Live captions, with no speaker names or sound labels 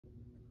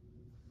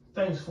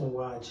Thanks for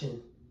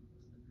watching.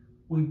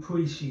 We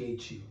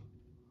appreciate you.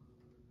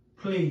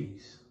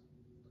 Please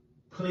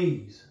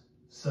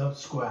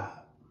subscribe.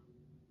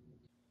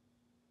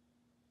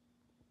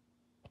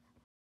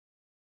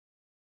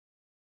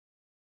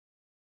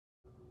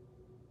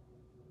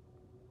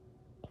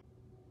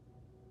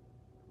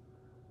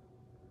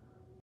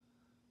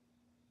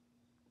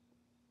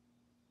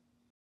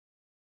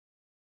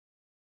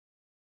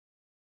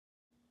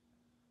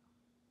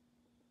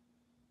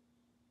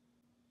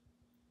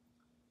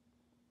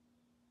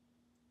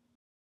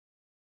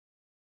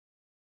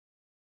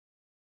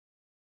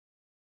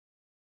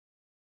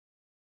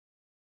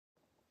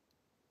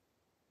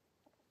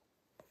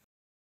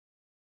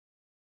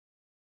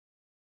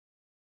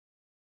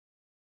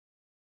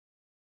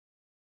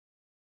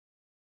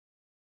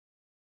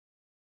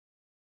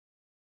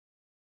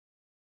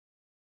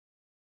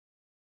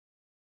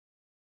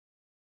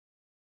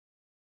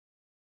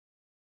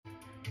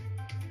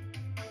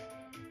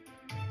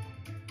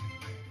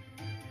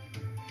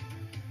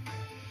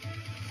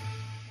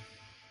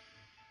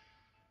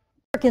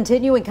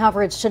 Continuing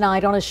coverage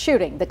tonight on a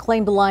shooting that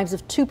claimed the lives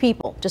of two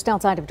people just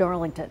outside of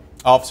Darlington.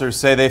 Officers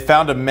say they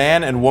found a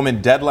man and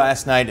woman dead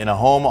last night in a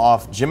home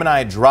off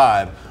Gemini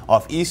Drive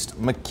off East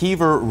McKAY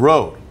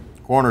Road.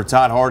 Coroner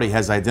Todd Hardy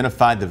has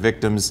identified the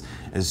victims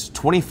as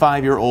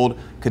 25-year-old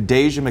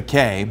KADAJAH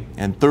McKAY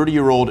and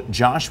 30-year-old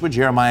Joshua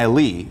Jeremiah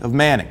Lee of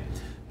Manning.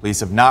 Police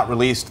have not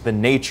released the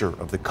nature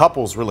of the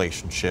couple's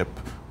relationship,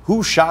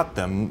 who shot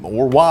them,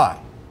 or why.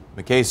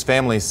 McKay's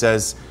family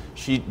says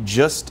she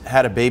just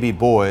had a baby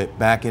boy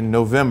back in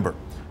November.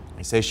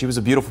 They say she was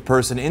a beautiful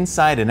person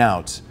inside and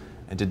out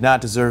and did not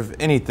deserve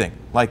anything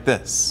like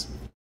this.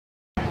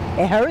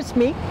 It hurts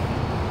me,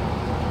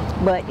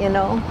 but you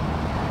know,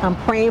 I'm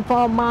praying for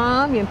our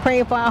mom and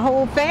praying for our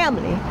whole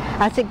family.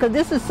 I said, because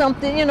this is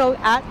something, you know,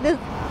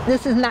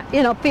 this is not,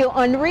 you know, feel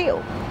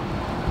unreal.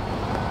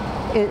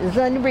 It is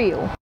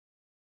unreal.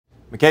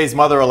 McKay's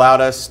mother allowed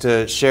us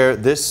to share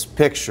this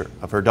picture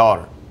of her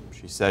daughter.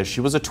 She says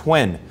she was a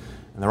twin,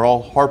 and they're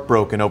all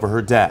heartbroken over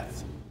her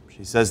death.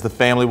 She says the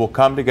family will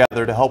come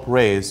together to help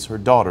raise her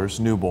daughter's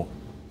newborn.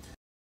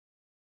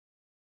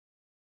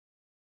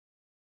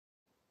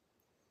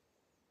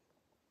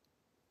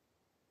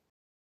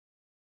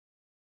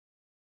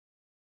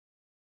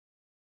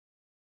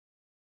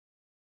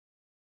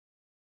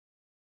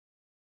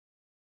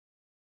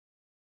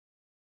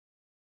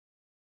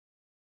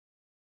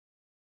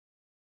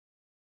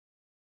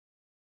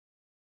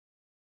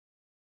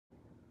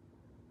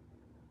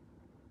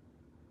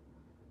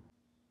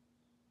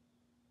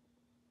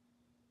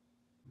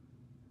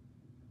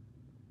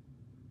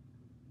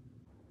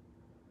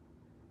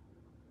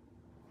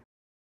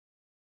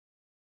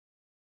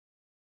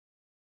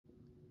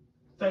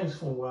 Thanks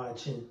for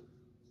watching.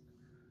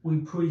 We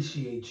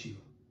appreciate you.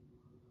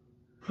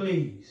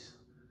 Please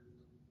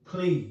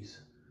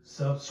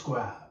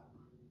subscribe.